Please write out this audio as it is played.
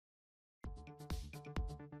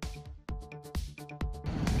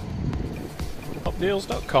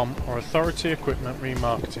Hopdeals.com are authority equipment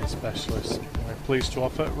remarketing specialists. We're pleased to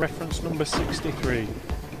offer reference number 63,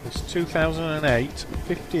 this 2008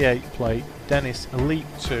 58 plate Dennis Elite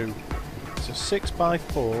 2. It's a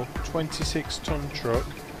 6x4 26-ton truck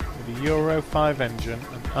with a Euro 5 engine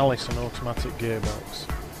and Allison automatic gearbox.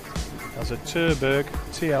 It has a Terberg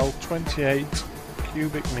TL28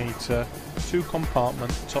 cubic meter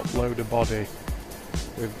 2-compartment top loader body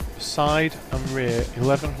with side and rear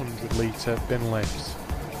 1100 litre bin lifts.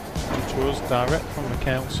 And to us direct from the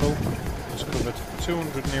council has covered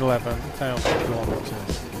 211,000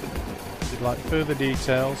 kilometres. If you'd like further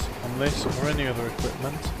details on this or any other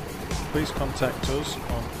equipment, please contact us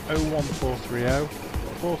on 01430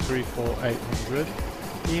 434 800,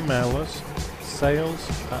 email us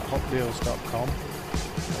sales@hopdeals.com,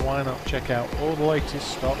 and why not check out all the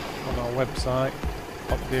latest stock on our website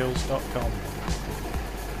hopdeals.com.